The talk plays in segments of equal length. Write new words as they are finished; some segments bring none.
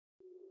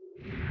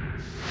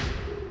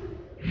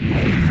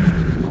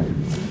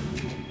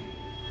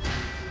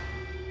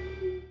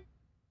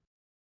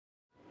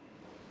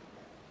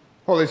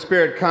Holy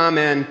Spirit, come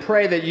and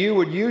pray that you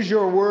would use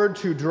your word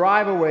to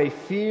drive away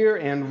fear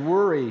and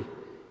worry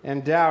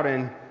and doubt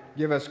and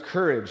give us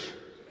courage.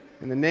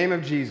 In the name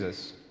of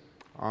Jesus,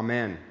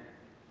 amen.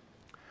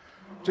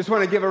 Just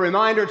want to give a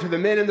reminder to the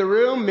men in the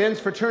room. Men's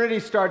fraternity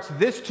starts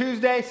this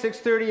Tuesday,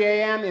 6:30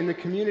 a.m. in the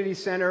community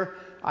center.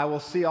 I will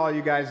see all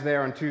you guys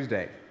there on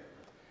Tuesday.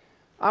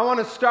 I want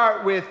to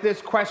start with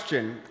this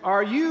question.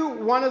 Are you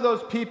one of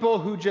those people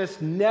who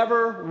just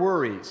never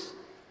worries?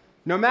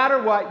 No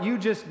matter what, you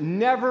just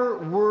never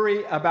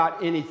worry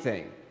about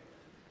anything.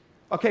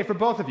 Okay, for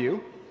both of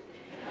you,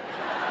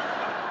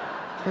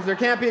 because there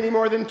can't be any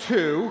more than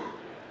two.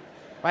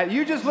 Right?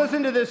 You just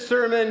listen to this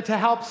sermon to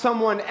help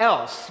someone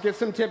else, get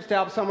some tips to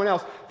help someone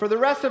else. For the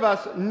rest of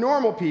us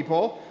normal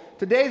people,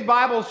 today's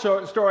Bible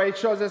story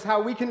shows us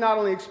how we can not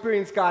only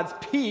experience God's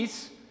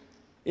peace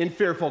in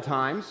fearful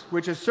times,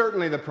 which is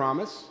certainly the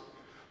promise,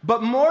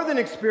 but more than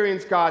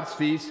experience God's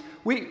peace,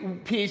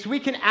 we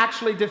can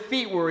actually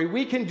defeat worry.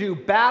 We can do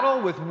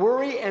battle with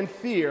worry and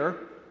fear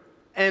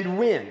and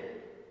win,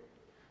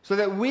 so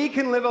that we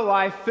can live a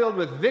life filled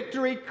with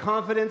victory,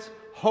 confidence,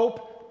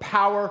 hope,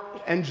 power,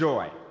 and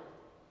joy.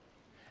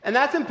 And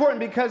that's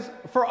important because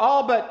for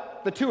all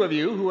but the two of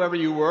you, whoever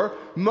you were,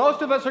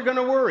 most of us are going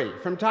to worry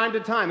from time to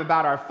time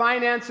about our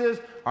finances,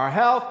 our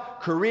health,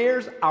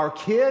 careers, our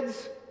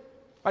kids.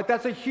 Like,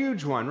 that's a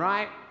huge one,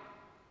 right?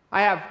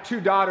 I have two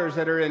daughters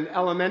that are in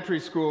elementary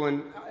school,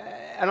 and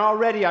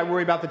already I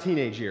worry about the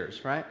teenage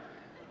years, right?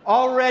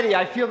 Already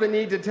I feel the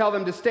need to tell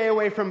them to stay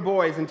away from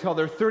boys until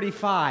they're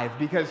 35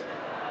 because,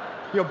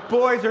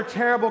 boys are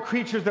terrible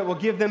creatures that will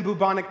give them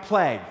bubonic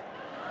plague,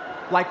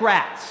 like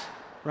rats,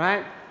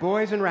 right?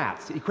 Boys and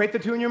rats. Equate the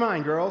two in your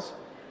mind, girls.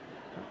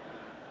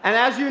 And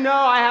as you know,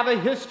 I have a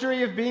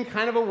history of being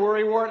kind of a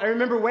worrywart. I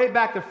remember way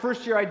back the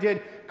first year I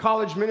did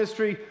college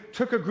ministry,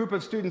 took a group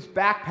of students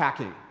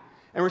backpacking.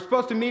 And we're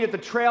supposed to meet at the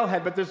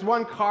trailhead, but this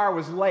one car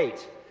was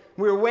late.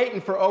 We were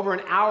waiting for over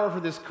an hour for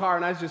this car,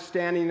 and I was just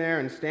standing there,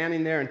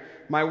 and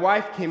my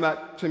wife came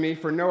up to me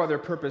for no other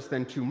purpose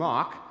than to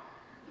mock.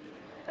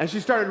 And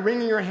she started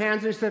wringing her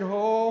hands, and she said,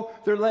 "Oh,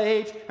 they're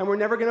late, and we're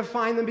never going to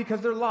find them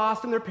because they're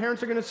lost, and their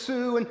parents are going to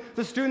sue, and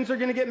the students are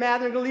going to get mad,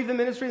 and they're going to leave the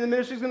ministry, and the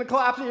ministry's going to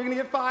collapse, and you're going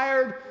to get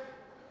fired."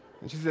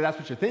 And she said, "That's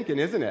what you're thinking,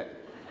 isn't it?"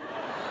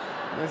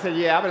 And I said,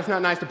 "Yeah, but it's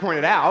not nice to point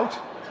it out."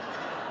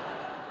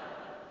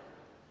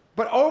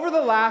 But over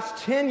the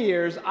last 10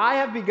 years, I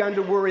have begun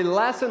to worry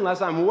less and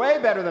less. I'm way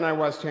better than I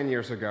was 10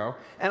 years ago.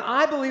 And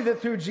I believe that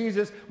through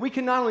Jesus, we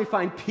can not only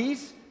find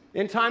peace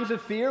in times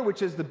of fear,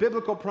 which is the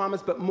biblical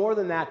promise, but more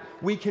than that,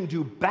 we can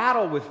do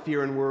battle with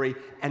fear and worry,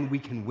 and we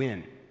can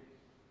win.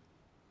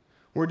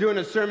 We're doing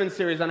a sermon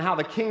series on how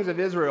the kings of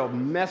Israel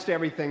messed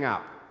everything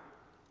up.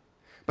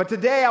 But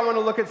today, I want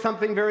to look at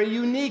something very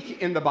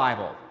unique in the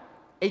Bible,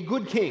 a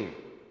good king.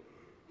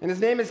 And his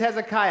name is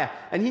Hezekiah.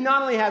 And he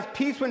not only has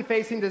peace when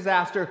facing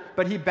disaster,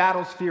 but he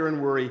battles fear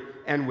and worry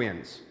and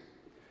wins.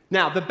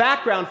 Now, the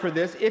background for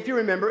this, if you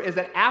remember, is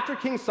that after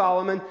King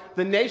Solomon,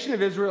 the nation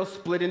of Israel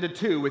split into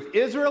two, with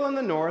Israel in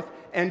the north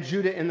and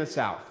Judah in the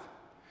south.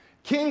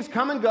 Kings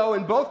come and go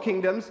in both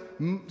kingdoms.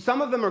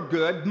 Some of them are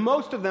good.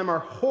 Most of them are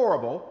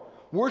horrible.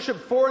 Worship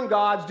foreign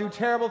gods, do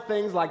terrible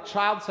things like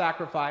child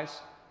sacrifice.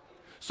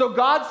 So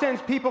God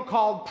sends people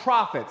called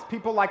prophets,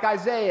 people like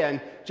Isaiah and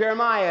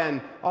Jeremiah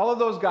and all of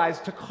those guys,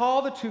 to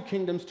call the two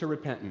kingdoms to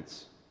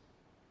repentance.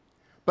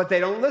 But they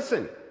don't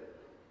listen.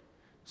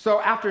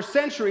 So after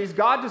centuries,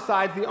 God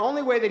decides the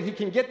only way that he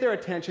can get their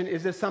attention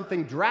is if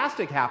something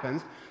drastic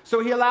happens.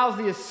 So he allows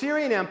the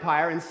Assyrian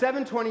Empire in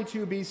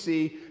 722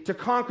 BC to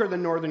conquer the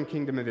northern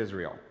kingdom of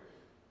Israel.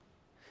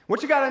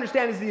 What you got to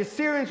understand is the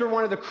Assyrians were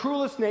one of the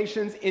cruelest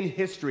nations in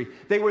history.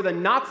 They were the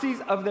Nazis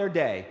of their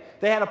day.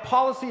 They had a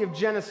policy of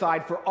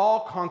genocide for all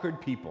conquered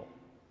people.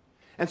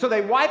 And so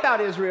they wipe out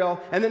Israel,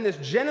 and then this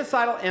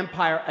genocidal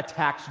empire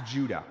attacks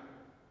Judah.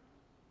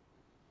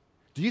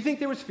 Do you think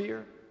there was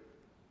fear?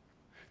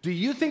 Do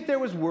you think there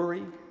was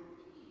worry?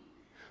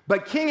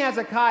 But King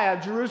Hezekiah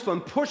of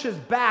Jerusalem pushes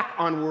back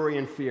on worry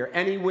and fear,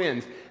 and he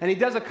wins. And he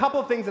does a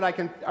couple of things that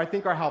I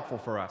think are helpful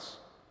for us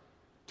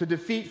to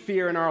defeat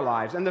fear in our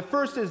lives. And the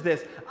first is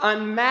this: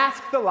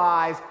 unmask the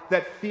lies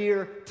that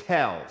fear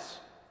tells.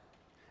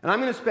 And I'm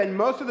going to spend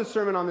most of the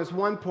sermon on this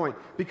one point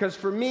because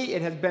for me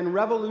it has been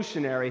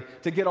revolutionary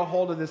to get a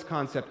hold of this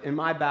concept in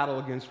my battle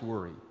against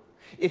worry.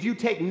 If you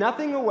take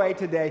nothing away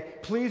today,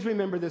 please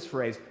remember this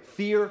phrase: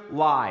 fear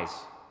lies.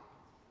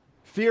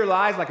 Fear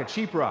lies like a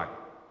cheap rug.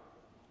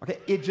 Okay,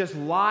 it just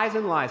lies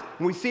and lies.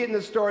 And we see it in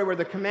the story where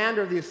the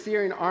commander of the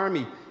Assyrian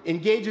army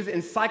engages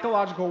in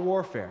psychological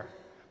warfare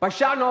by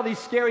shouting all these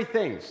scary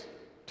things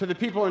to the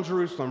people in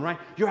Jerusalem, right?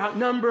 You're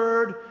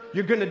outnumbered.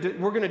 We're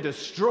going to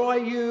destroy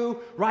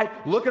you, right?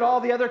 Look at all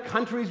the other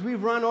countries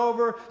we've run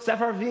over: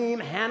 Sepharvaim,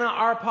 Hannah,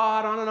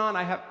 Arpad, on and on.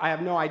 I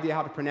have no idea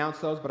how to pronounce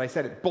those, but I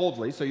said it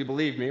boldly, so you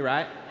believe me,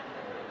 right?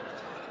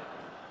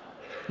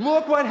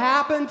 Look what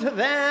happened to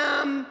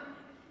them.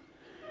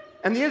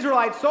 And the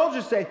Israelite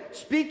soldiers say,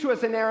 "Speak to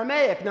us in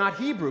Aramaic, not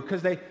Hebrew,"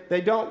 because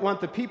they don't want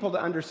the people to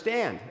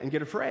understand and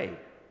get afraid.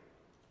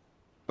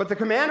 But the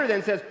commander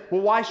then says,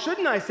 well, why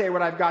shouldn't I say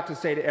what I've got to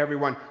say to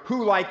everyone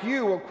who, like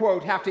you, will,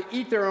 quote, have to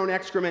eat their own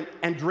excrement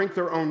and drink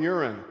their own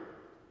urine?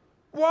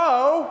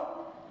 Whoa!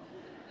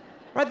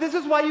 Right? This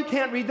is why you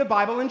can't read the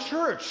Bible in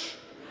church.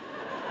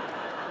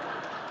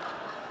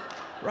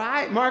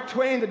 Right? Mark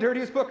Twain, the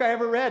dirtiest book I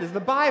ever read is the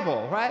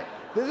Bible, right?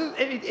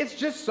 It's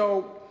just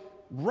so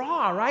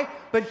raw, right?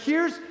 But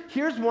here's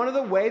one of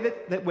the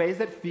ways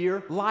that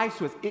fear lies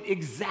to us. It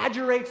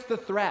exaggerates the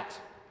threat.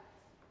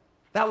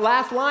 That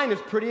last line is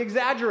pretty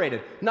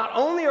exaggerated. Not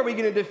only are we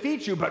going to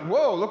defeat you, but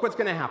whoa, look what's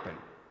going to happen.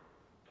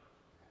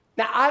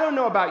 Now, I don't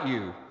know about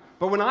you,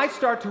 but when I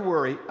start to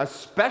worry,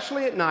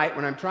 especially at night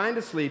when I'm trying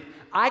to sleep,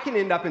 I can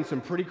end up in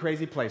some pretty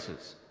crazy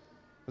places.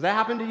 Does that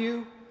happen to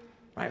you?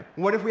 Right?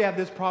 What if we have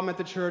this problem at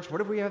the church? What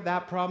if we have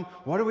that problem?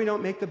 What if we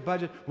don't make the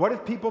budget? What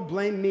if people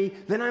blame me?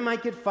 Then I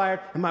might get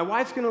fired, and my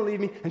wife's going to leave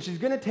me, and she's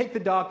going to take the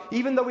dog.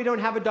 Even though we don't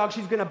have a dog,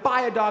 she's going to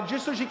buy a dog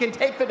just so she can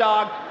take the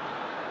dog.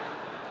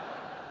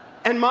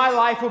 And my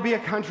life will be a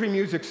country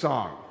music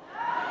song.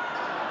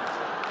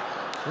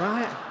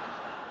 Right?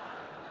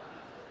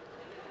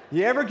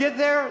 You ever get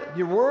there?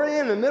 You're worrying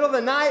in the middle of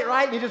the night,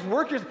 right? And you just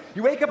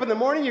you wake up in the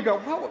morning, you go,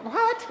 what?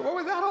 What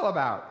was that all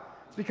about?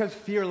 It's because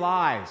fear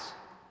lies.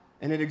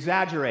 And it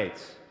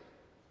exaggerates.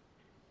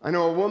 I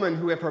know a woman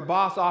who, if her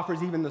boss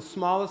offers even the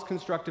smallest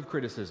constructive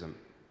criticism,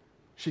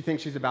 she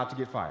thinks she's about to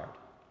get fired.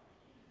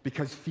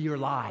 Because fear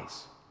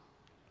lies.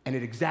 And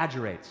it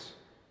exaggerates.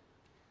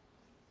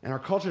 And our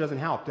culture doesn't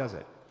help, does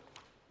it?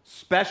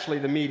 Especially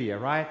the media,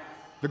 right?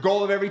 The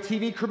goal of every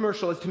TV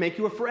commercial is to make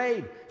you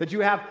afraid that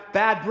you have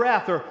bad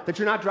breath or that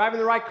you're not driving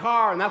the right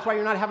car, and that's why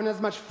you're not having as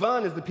much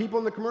fun as the people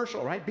in the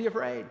commercial, right? Be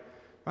afraid.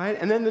 Right?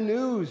 And then the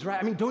news, right?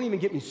 I mean, don't even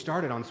get me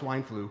started on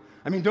swine flu.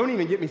 I mean, don't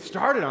even get me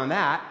started on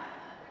that,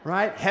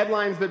 right?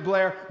 Headlines that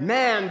blare,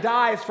 man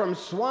dies from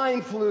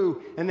swine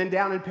flu. And then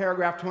down in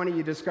paragraph 20,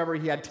 you discover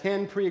he had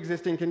 10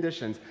 pre-existing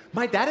conditions.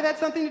 Might that have had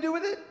something to do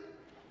with it?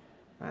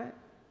 Right?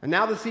 And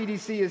now the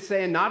CDC is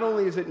saying not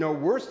only is it no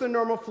worse than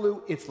normal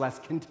flu, it's less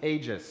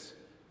contagious.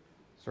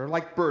 Sort of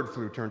like bird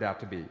flu turned out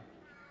to be.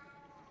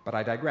 But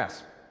I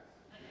digress.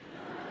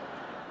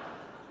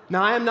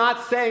 Now, I am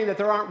not saying that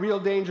there aren't real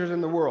dangers in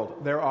the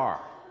world. There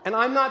are. And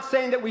I'm not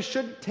saying that we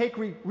should take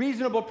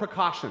reasonable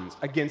precautions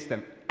against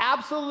them.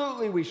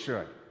 Absolutely we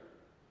should.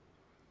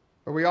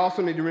 But we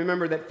also need to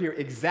remember that fear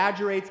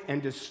exaggerates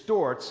and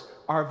distorts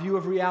our view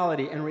of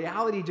reality, and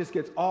reality just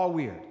gets all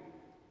weird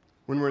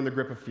when we're in the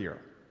grip of fear.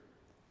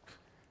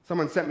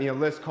 Someone sent me a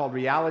list called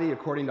Reality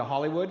According to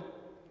Hollywood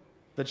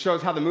that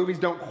shows how the movies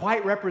don't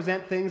quite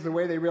represent things the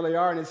way they really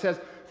are, and it says,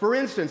 for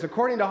instance,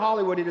 according to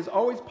Hollywood, it is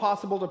always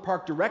possible to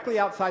park directly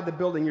outside the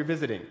building you're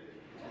visiting.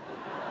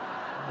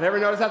 You ever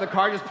notice how the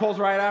car just pulls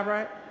right up,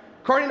 right?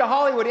 According to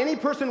Hollywood, any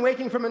person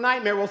waking from a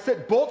nightmare will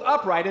sit bolt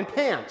upright and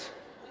pant.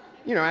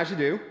 You know, as you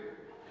do.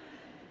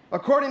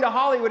 According to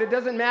Hollywood, it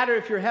doesn't matter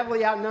if you're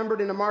heavily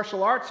outnumbered in a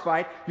martial arts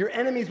fight, your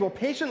enemies will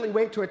patiently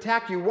wait to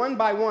attack you one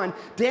by one,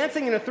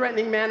 dancing in a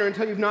threatening manner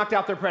until you've knocked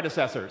out their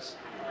predecessors.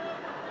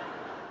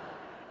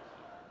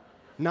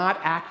 Not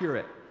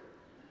accurate.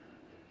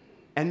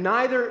 And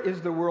neither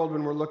is the world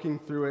when we're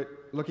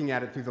looking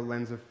at it through the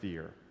lens of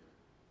fear.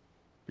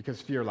 Because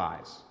fear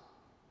lies.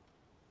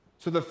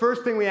 So the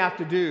first thing we have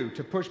to do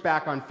to push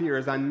back on fear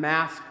is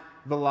unmask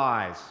the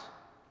lies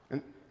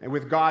and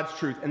with God's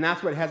truth. And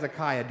that's what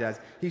Hezekiah does.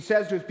 He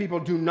says to his people,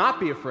 do not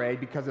be afraid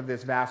because of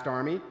this vast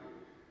army,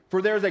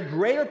 for there is a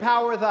greater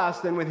power with us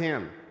than with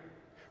him.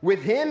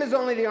 With him is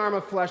only the arm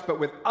of flesh, but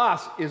with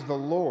us is the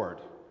Lord.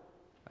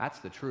 That's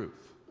the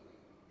truth.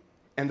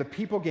 And the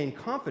people gained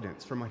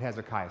confidence from what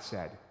Hezekiah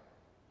said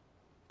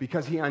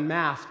because he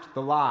unmasked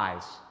the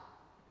lies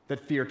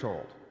that fear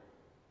told.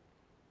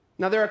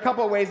 Now, there are a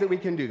couple of ways that we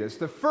can do this.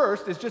 The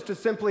first is just to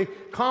simply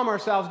calm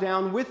ourselves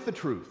down with the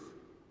truth.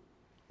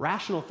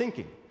 Rational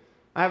thinking.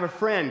 I have a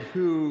friend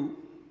who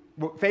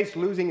faced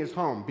losing his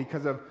home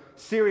because of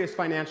serious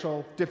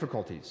financial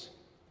difficulties,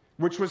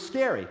 which was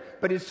scary.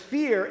 But his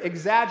fear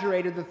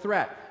exaggerated the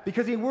threat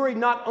because he worried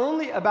not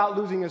only about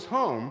losing his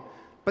home,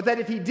 but that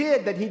if he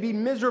did, that he'd be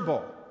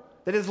miserable,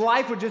 that his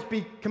life would just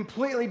be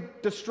completely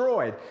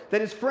destroyed, that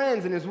his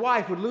friends and his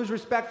wife would lose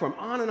respect for him,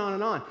 on and on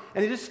and on.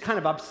 And it just kind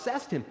of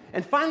obsessed him.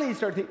 And finally he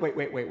started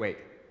thinking, wait.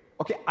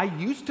 Okay, I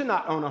used to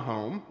not own a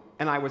home,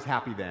 and I was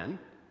happy then.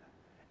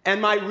 And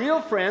my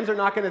real friends are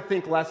not going to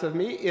think less of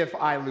me if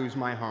I lose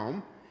my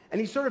home. And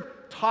he sort of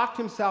talked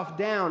himself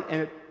down,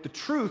 and the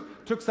truth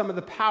took some of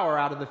the power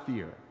out of the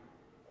fear.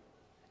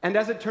 And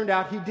as it turned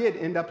out, he did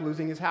end up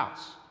losing his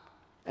house.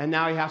 And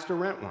now he has to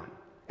rent one.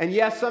 And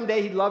yes,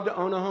 someday he'd love to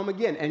own a home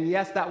again. And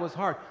yes, that was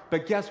hard.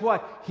 But guess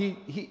what?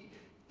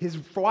 His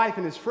wife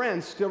and his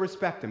friends still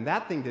respect him.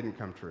 That thing didn't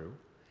come true.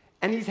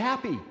 And he's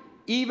happy,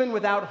 even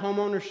without home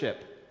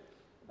ownership.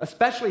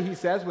 Especially, he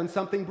says, when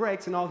something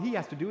breaks and all he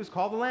has to do is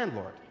call the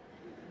landlord.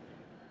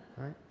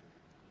 Right?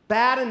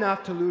 Bad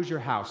enough to lose your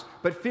house.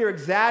 But fear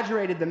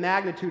exaggerated the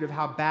magnitude of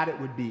how bad it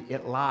would be.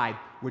 It lied,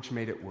 which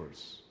made it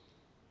worse.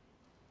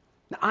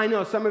 Now, I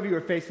know some of you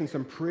are facing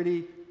some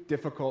pretty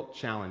difficult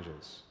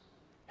challenges.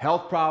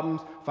 health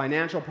problems,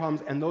 financial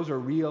problems, and those are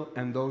real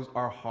and those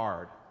are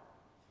hard.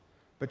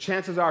 But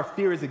chances are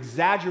fear is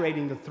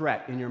exaggerating the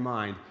threat in your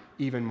mind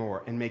even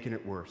more and making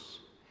it worse.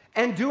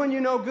 And doing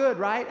you no good,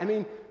 right? I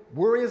mean,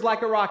 worry is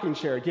like a rocking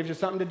chair. It gives you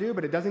something to do,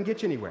 but it doesn't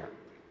get you anywhere.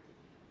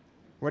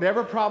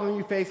 Whatever problem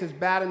you face is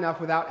bad enough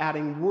without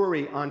adding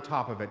worry on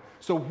top of it.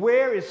 So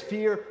where is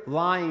fear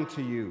lying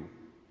to you?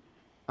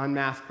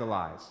 Unmask the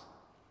lies.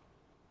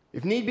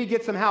 If need be,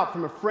 get some help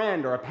from a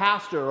friend or a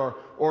pastor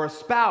or a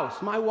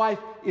spouse. My wife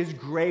is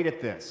great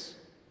at this.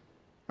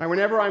 Right?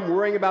 Whenever I'm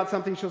worrying about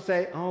something, she'll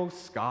say, "Oh,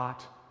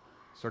 Scott,"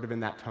 sort of in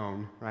that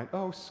tone, right?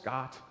 "Oh,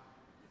 Scott.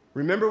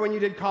 Remember when you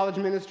did college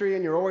ministry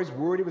and you're always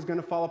worried it was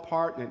going to fall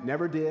apart and it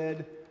never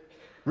did?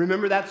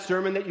 Remember that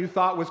sermon that you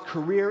thought was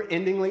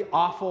career-endingly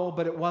awful,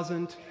 but it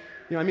wasn't?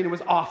 You know, I mean, it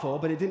was awful,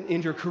 but it didn't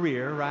end your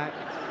career, right?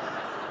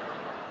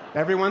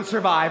 Everyone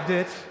survived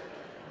it."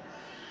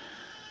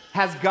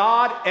 Has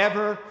God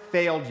ever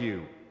failed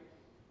you?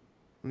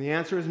 And the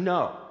answer is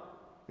no,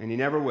 and He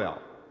never will.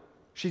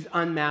 She's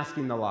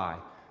unmasking the lie.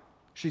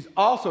 She's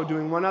also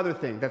doing one other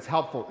thing that's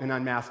helpful in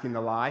unmasking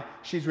the lie.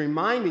 She's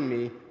reminding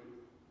me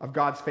of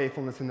God's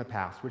faithfulness in the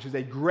past, which is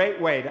a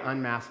great way to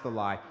unmask the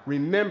lie.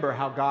 Remember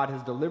how God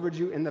has delivered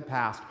you in the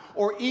past,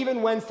 or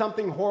even when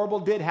something horrible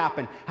did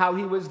happen, how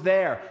He was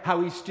there,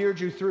 how He steered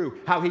you through,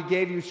 how He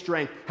gave you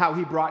strength, how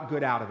He brought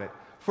good out of it.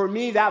 For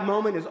me, that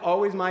moment is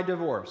always my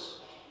divorce.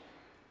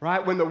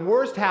 Right? When the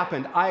worst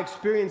happened, I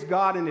experienced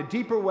God in a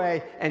deeper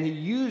way, and He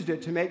used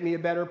it to make me a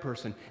better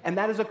person. And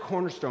that is a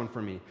cornerstone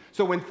for me.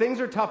 So when things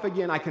are tough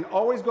again, I can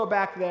always go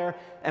back there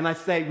and I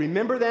say,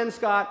 "Remember then,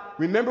 Scott?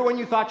 Remember when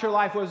you thought your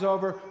life was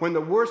over? When the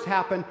worst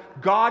happened,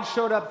 God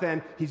showed up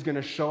then. He's going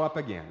to show up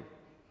again."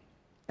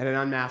 And it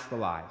unmasks the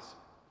lies.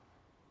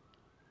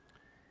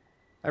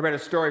 I read a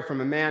story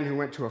from a man who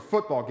went to a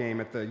football game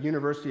at the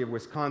University of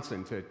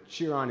Wisconsin to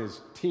cheer on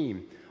his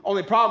team.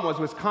 Only problem was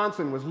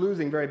Wisconsin was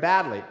losing very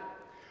badly.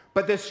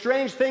 But this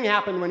strange thing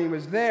happened when he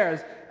was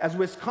there. As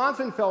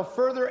Wisconsin fell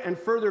further and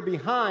further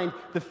behind,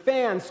 the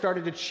fans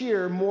started to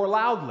cheer more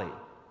loudly.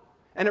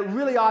 And at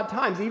really odd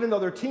times, even though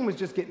their team was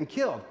just getting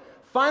killed.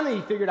 Finally,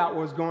 he figured out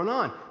what was going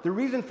on. The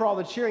reason for all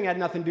the cheering had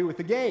nothing to do with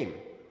the game.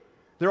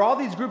 There are all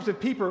these groups of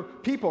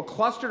people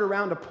clustered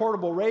around a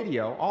portable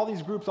radio, all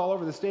these groups all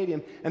over the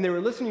stadium, and they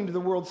were listening to the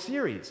World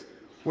Series,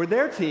 where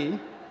their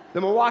team, the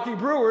Milwaukee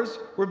Brewers,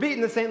 were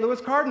beating the St. Louis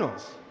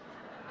Cardinals.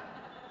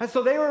 And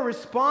so they weren't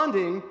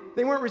responding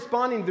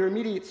to their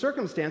immediate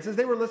circumstances,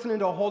 they were listening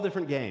to a whole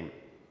different game.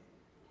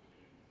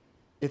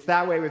 It's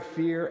that way with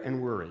fear and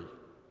worry.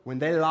 When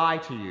they lie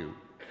to you,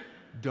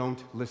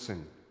 don't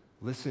listen.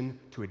 Listen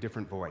to a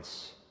different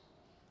voice.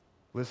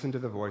 Listen to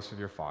the voice of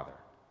your Father.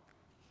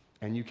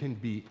 And you can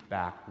beat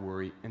back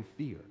worry and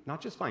fear. Not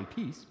just find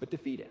peace, but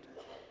defeat it.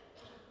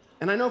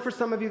 And I know for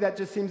some of you that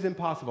just seems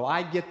impossible.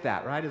 I get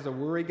that, right? As a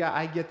worry guy,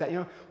 I get that. You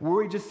know,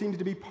 worry just seems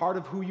to be part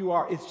of who you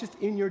are. It's just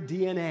in your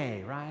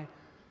DNA, right?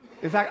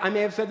 In fact, I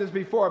may have said this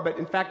before, but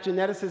in fact,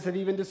 geneticists have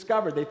even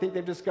they think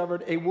they've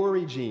discovered a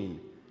worry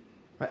gene,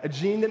 right? A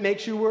gene that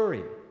makes you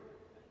worry.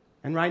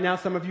 And right now,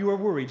 some of you are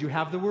worried. You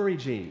have the worry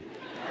gene.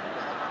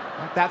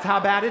 Right? That's how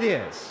bad it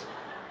is,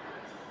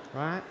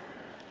 right?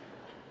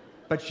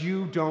 But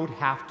you don't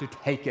have to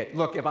take it.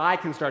 Look, if I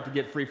can start to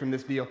get free from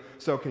this deal,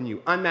 so can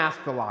you.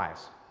 Unmask the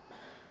lies.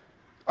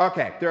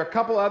 Okay, there are a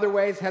couple other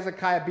ways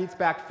Hezekiah beats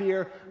back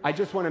fear. I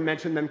just want to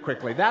mention them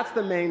quickly. That's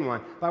the main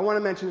one, but I want to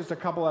mention just a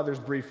couple others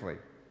briefly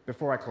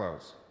before I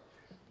close.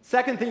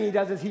 Second thing he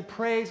does is he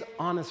prays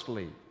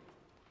honestly. It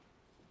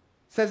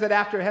says that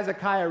after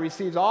Hezekiah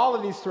receives all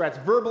of these threats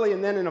verbally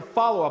and then in a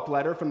follow-up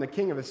letter from the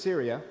king of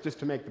Assyria, just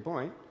to make the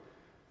point,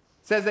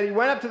 it says that he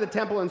went up to the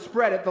temple and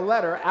spread it, the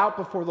letter, out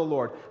before the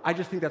Lord. I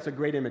just think that's a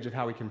great image of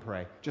how we can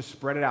pray. Just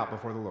spread it out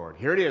before the Lord.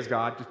 Here it is,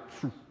 God.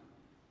 Just,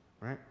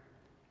 right?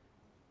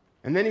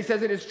 And then he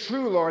says, "It is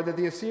true, Lord, that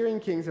the Assyrian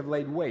kings have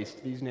laid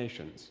waste these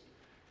nations."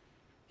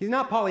 He's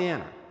not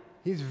Pollyanna.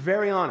 He's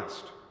very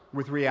honest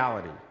with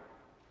reality.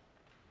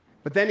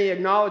 But then he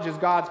acknowledges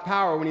God's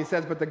power when he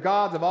says, "But the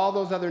gods of all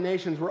those other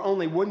nations were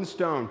only wood and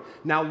stone.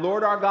 Now,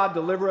 Lord our God,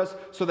 deliver us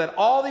so that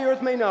all the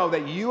earth may know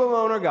that you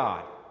alone are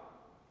God."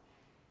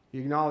 He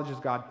acknowledges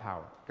God's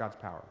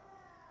power.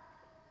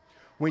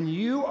 When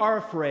you are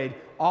afraid,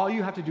 all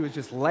you have to do is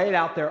just lay it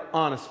out there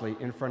honestly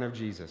in front of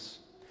Jesus.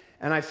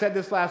 And I said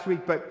this last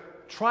week,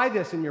 but try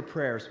this in your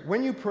prayers.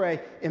 When you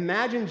pray,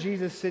 imagine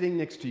Jesus sitting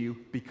next to you,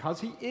 because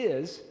He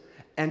is,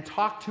 and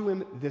talk to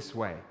Him this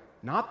way.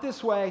 Not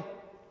this way,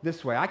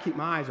 this way. I keep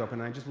my eyes open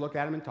and I just look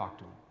at Him and talk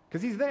to Him,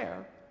 because He's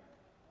there.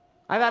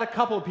 I've had a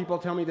couple of people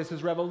tell me this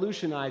has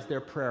revolutionized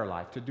their prayer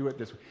life, to do it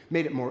this way.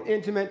 Made it more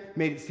intimate,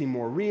 made it seem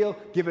more real,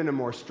 given them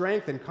more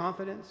strength and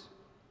confidence.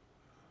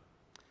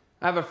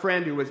 I have a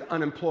friend who was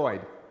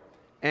unemployed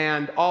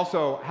and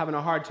also having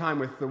a hard time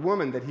with the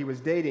woman that he was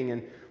dating.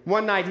 And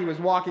one night he was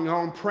walking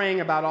home praying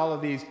about all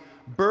of these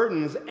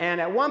burdens. And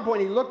at one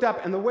point he looked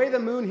up, and the way the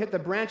moon hit the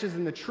branches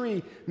in the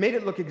tree made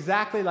it look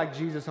exactly like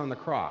Jesus on the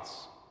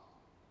cross.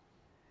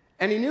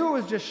 And he knew it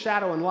was just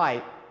shadow and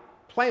light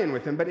playing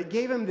with him, but it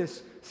gave him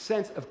this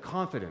sense of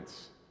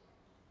confidence.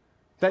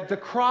 That the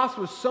cross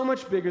was so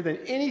much bigger than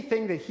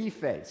anything that he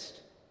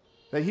faced,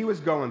 that he was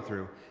going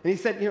through. And he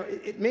said,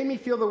 it made me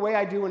feel the way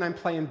I do when I'm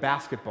playing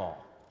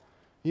basketball.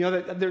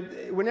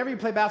 Whenever you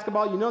play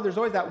basketball, there's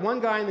always that one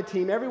guy on the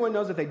team. Everyone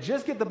knows if they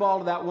just get the ball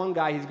to that one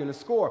guy, he's going to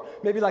score.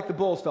 Maybe like the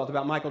Bulls felt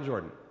about Michael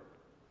Jordan.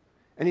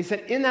 And he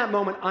said, in that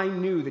moment, I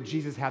knew that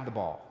Jesus had the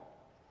ball.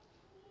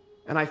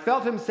 And I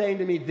felt him saying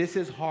to me, this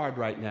is hard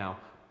right now,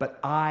 but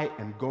I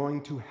am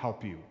going to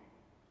help you.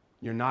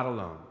 You're not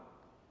alone.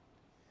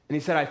 And he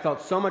said, I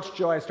felt so much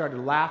joy, I started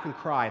to laugh and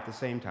cry at the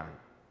same time.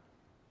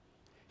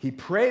 He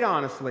prayed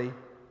honestly,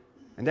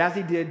 and as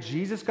he did,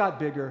 Jesus got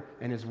bigger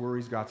and his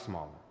worries got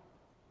smaller.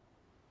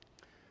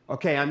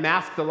 Okay,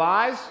 unmask the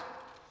lies,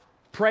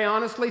 pray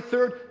honestly.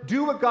 Third,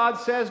 do what God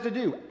says to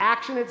do.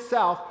 Action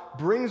itself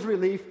brings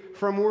relief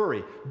from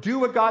worry. Do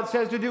what God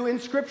says to do in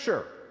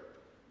Scripture.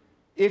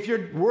 If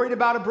you're worried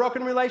about a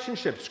broken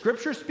relationship,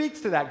 Scripture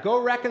speaks to that.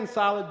 Go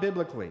reconcile it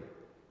biblically.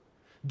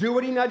 Do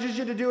what he nudges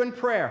you to do in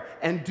prayer,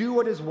 and do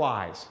what is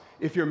wise.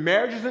 If your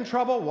marriage is in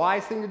trouble,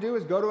 wise thing to do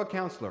is go to a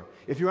counselor.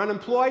 If you're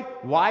unemployed,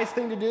 wise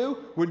thing to do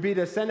would be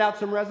to send out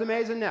some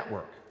resumes and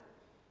network.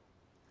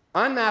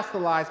 Unmask the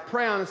lies,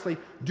 pray honestly,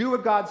 do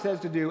what God says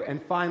to do,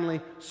 and finally,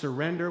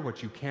 surrender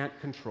what you can't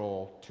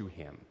control to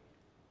him.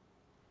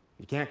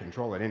 You can't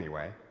control it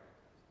anyway.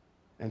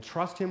 And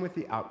trust him with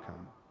the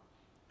outcome.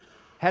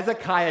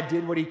 Hezekiah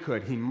did what he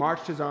could. He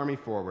marched his army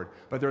forward,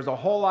 but there was a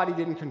whole lot he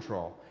didn't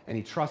control, and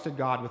he trusted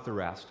God with the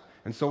rest.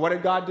 And so what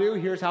did God do?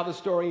 Here's how the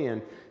story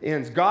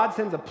ends. God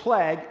sends a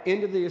plague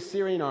into the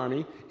Assyrian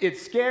army. It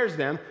scares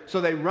them,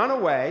 so they run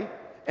away.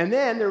 And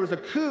then there was a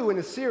coup in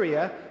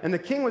Assyria, and the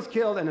king was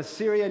killed, and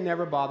Assyria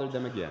never bothered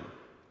them again.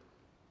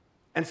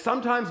 And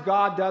sometimes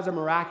God does a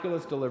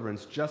miraculous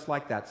deliverance just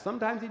like that.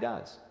 Sometimes he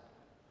does.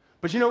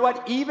 But you know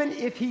what? Even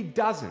if he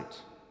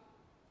doesn't,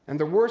 and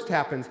the worst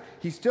happens,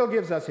 he still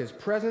gives us his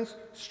presence,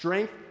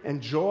 strength, and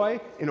joy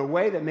in a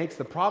way that makes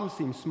the problem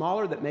seem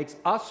smaller, that makes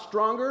us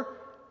stronger,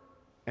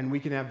 and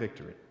we can have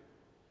victory.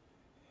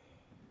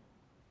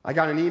 I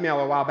got an email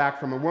a while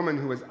back from a woman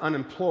who was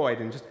unemployed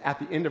and just at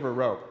the end of her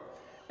rope.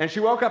 And she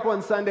woke up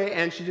one Sunday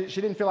and she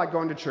didn't feel like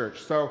going to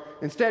church. So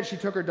instead, she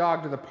took her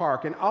dog to the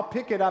park. And I'll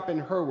pick it up in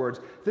her words.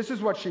 This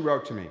is what she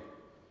wrote to me.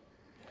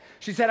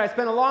 She said, I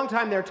spent a long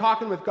time there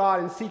talking with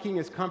God and seeking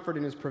his comfort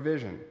and his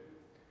provision.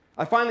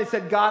 I finally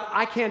said, God,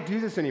 I can't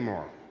do this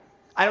anymore.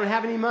 I don't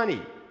have any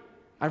money.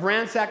 I've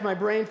ransacked my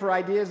brain for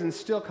ideas and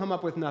still come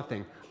up with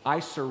nothing.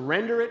 I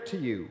surrender it to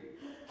you.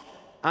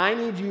 I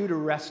need you to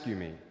rescue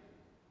me.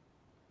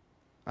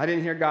 I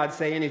didn't hear God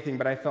say anything,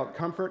 but I felt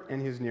comfort in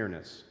his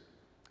nearness.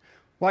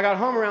 Well, I got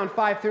home around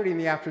 5:30 in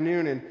the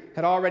afternoon and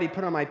had already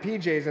put on my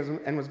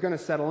PJs and was going to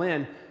settle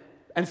in.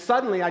 And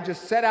suddenly I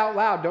just said out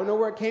loud, don't know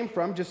where it came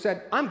from, just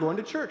said, I'm going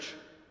to church.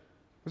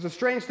 It was a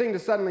strange thing to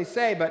suddenly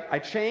say, but I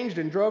changed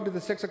and drove to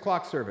the 6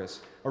 o'clock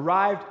service,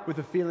 arrived with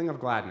a feeling of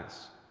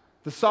gladness.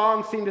 The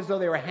songs seemed as though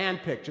they were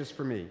handpicked just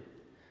for me.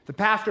 The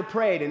pastor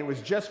prayed and it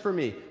was just for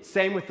me.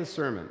 Same with the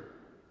sermon.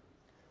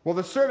 Well,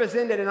 the service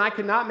ended and I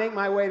could not make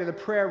my way to the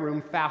prayer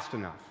room fast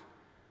enough.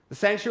 The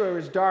sanctuary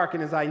was dark,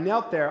 and as I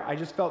knelt there, I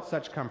just felt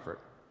such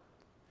comfort.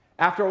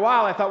 After a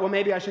while, I thought, well,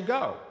 maybe I should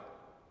go.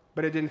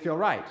 But it didn't feel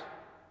right.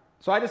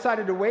 So I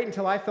decided to wait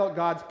until I felt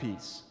God's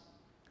peace.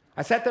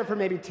 I sat there for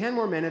maybe 10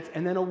 more minutes,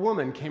 and then a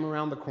woman came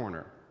around the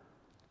corner.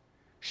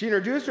 She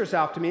introduced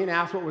herself to me and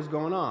asked what was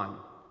going on.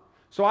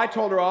 So I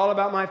told her all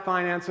about my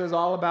finances,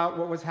 all about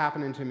what was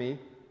happening to me.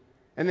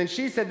 And then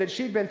she said that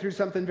she'd been through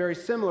something very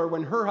similar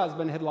when her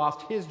husband had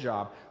lost his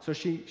job. So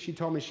she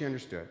told me she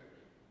understood.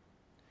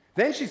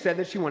 Then she said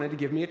that she wanted to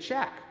give me a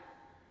check.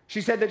 She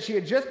said that she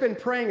had just been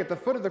praying at the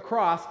foot of the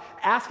cross,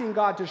 asking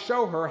God to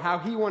show her how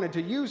he wanted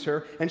to use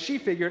her, and she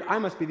figured I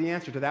must be the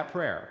answer to that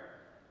prayer.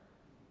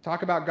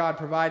 Talk about God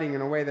providing in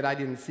a way that I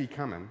didn't see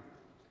coming.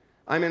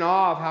 I'm in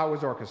awe of how it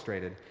was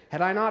orchestrated.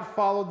 Had I not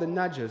followed the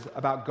nudges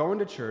about going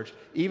to church,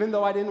 even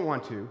though I didn't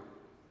want to,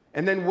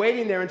 and then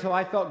waiting there until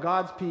I felt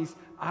God's peace,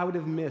 I would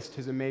have missed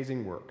his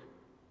amazing work.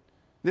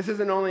 This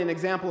isn't only an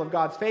example of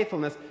God's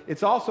faithfulness,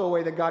 it's also a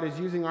way that God is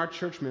using our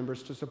church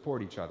members to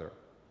support each other.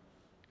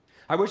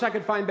 I wish I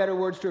could find better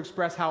words to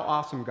express how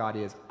awesome God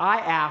is. I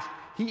asked,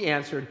 he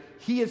answered,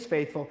 he is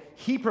faithful,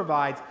 he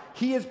provides,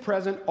 he is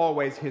present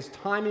always, his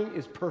timing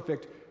is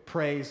perfect.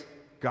 Praise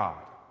God.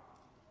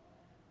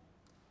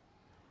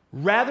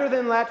 Rather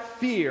than let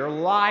fear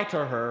lie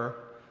to her,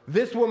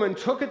 this woman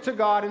took it to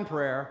God in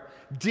prayer,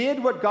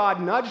 did what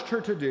God nudged her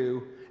to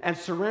do, and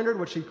surrendered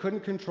what she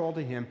couldn't control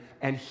to him,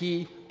 and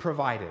he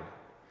provided.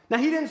 Now,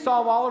 he didn't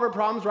solve all of her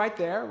problems right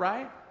there,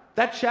 right?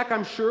 That check,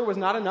 I'm sure, was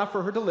not enough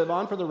for her to live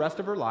on for the rest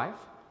of her life,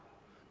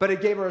 but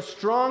it gave her a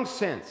strong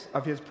sense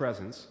of his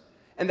presence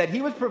and that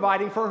he was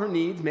providing for her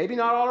needs, maybe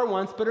not all at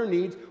once, but her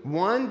needs,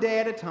 one day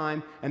at a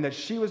time, and that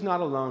she was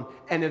not alone,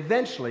 and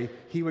eventually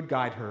he would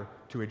guide her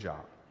to a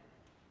job.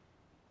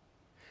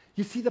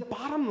 You see, the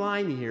bottom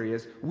line here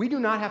is we do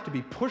not have to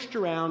be pushed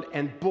around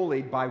and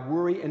bullied by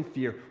worry and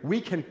fear.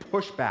 We can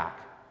push back.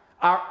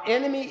 Our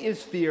enemy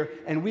is fear,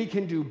 and we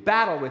can do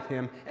battle with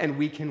him, and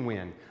we can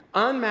win.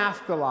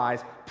 Unmask the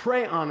lies,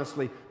 pray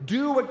honestly,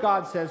 do what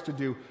God says to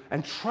do,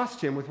 and trust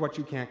him with what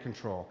you can't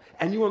control.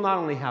 And you will not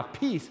only have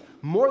peace,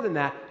 more than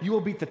that, you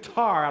will beat the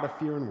tar out of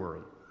fear and worry.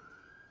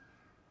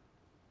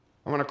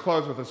 I want to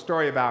close with a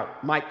story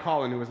about Mike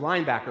Collin, who was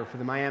linebacker for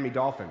the Miami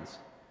Dolphins.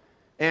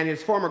 And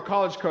his former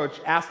college coach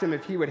asked him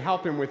if he would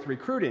help him with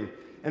recruiting.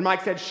 And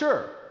Mike said,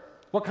 sure.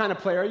 What kind of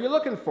player are you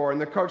looking for? And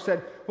the coach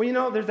said, well, you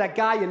know, there's that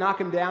guy, you knock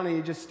him down and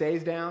he just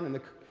stays down.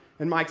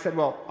 And Mike said,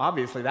 well,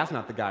 obviously that's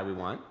not the guy we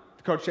want.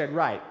 The coach said,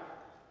 right.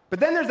 But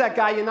then there's that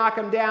guy, you knock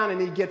him down and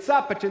he gets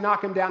up, but you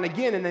knock him down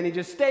again and then he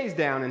just stays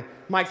down. And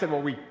Mike said,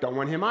 well, we don't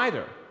want him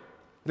either.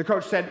 The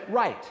coach said,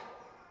 right.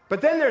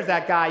 But then there's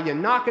that guy, you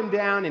knock him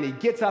down and he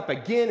gets up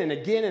again and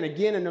again and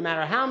again, and no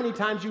matter how many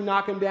times you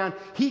knock him down,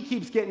 he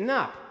keeps getting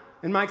up.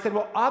 And Mike said,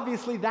 well,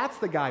 obviously that's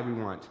the guy we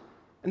want.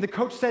 And the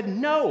coach said,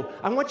 no,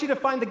 I want you to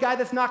find the guy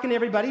that's knocking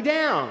everybody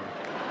down.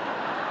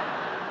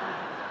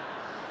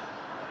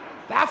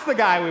 That's the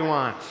guy we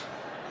want.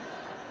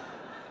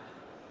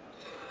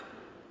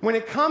 When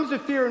it comes to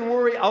fear and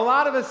worry, a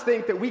lot of us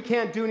think that we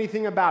can't do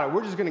anything about it.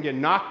 We're just going to get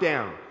knocked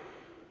down.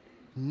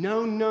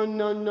 No, no,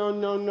 no, no,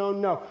 no, no,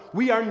 no.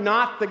 We are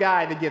not the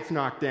guy that gets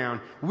knocked down.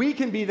 We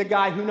can be the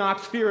guy who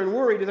knocks fear and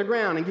worry to the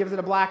ground and gives it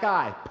a black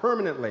eye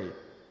permanently.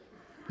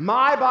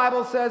 My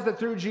Bible says that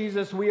through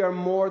Jesus we are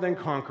more than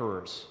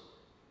conquerors,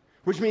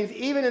 which means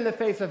even in the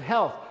face of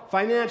health,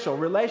 financial,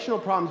 relational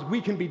problems, we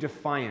can be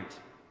defiant.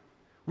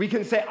 We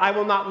can say, I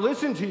will not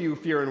listen to you,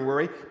 fear and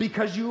worry,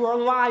 because you are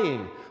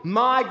lying.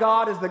 My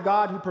God is the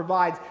God who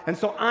provides, and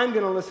so I'm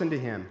going to listen to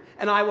him.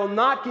 And I will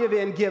not give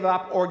in, give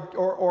up,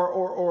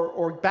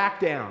 or back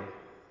down.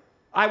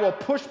 I will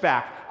push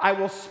back. I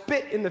will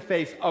spit in the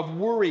face of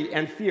worry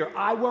and fear.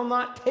 I will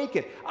not take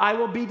it. I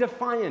will be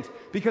defiant.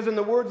 Because in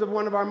the words of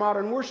one of our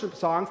modern worship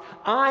songs,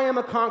 I am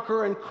a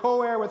conqueror and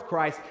co-heir with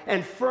Christ,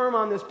 and firm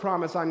on this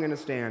promise I'm going to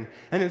stand.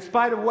 And in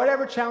spite of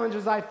whatever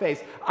challenges I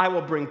face, I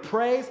will bring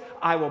praise.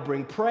 I will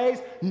bring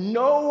praise.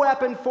 No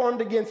weapon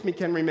formed against me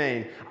can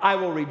remain. I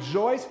will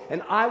rejoice,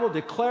 and I will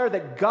declare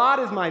that God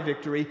is my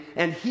victory,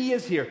 and he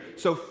is here.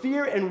 So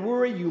fear and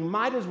worry, you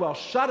might as well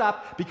shut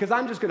up, because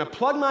I'm just going to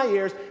plug my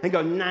ears and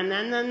go, nah,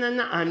 nah, nah, nah,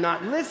 nah, I'm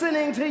not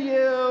listening to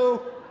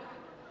you,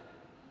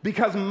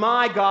 because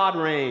my God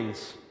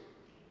reigns,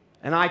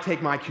 and I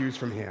take my cues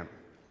from him.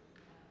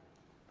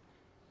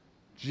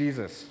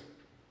 Jesus,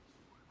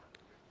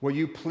 will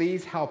you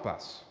please help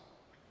us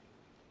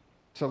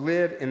to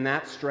live in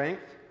that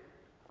strength,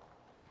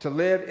 to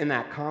live in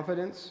that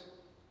confidence,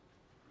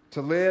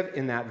 to live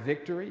in that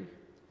victory,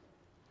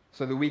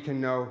 so that we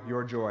can know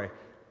your joy.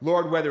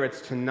 Lord, whether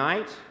it's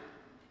tonight,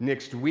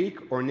 next week,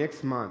 or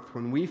next month,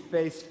 when we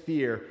face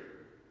fear,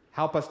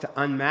 help us to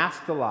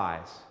unmask the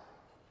lies,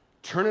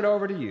 turn it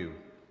over to you,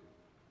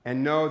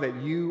 and know that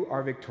you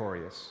are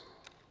victorious,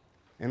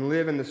 and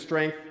live in the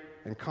strength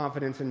and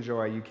confidence and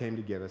joy you came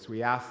to give us.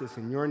 We ask this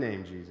in your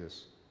name,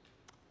 Jesus.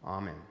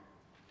 Amen.